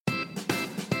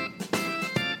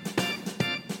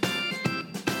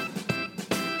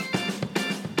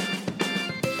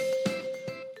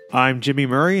I'm Jimmy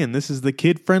Murray, and this is the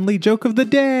kid-friendly joke of the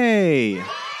day.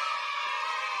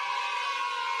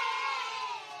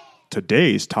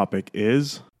 Today's topic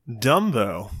is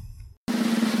Dumbo.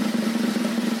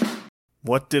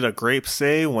 What did a grape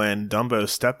say when Dumbo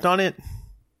stepped on it?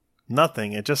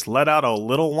 Nothing, it just let out a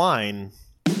little whine.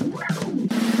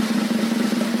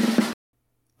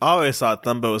 I always thought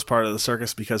Dumbo was part of the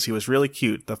circus because he was really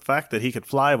cute. The fact that he could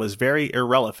fly was very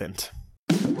irrelevant.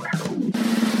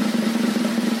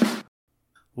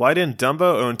 Why didn't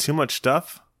Dumbo own too much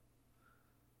stuff?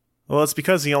 Well, it's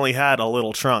because he only had a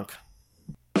little trunk.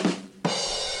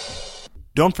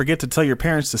 Don't forget to tell your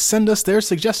parents to send us their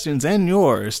suggestions and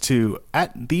yours to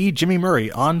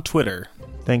 @TheJimmyMurray on Twitter.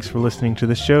 Thanks for listening to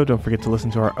the show. Don't forget to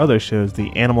listen to our other shows,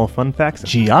 the Animal Fun Facts,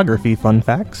 Geography Fun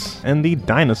Facts, and the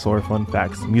Dinosaur Fun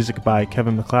Facts. Music by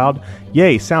Kevin MacLeod.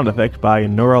 Yay, sound effect by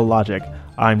Neurologic.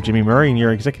 I'm Jimmy Murray, and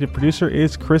your executive producer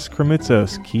is Chris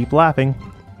Kremitzos. Keep laughing.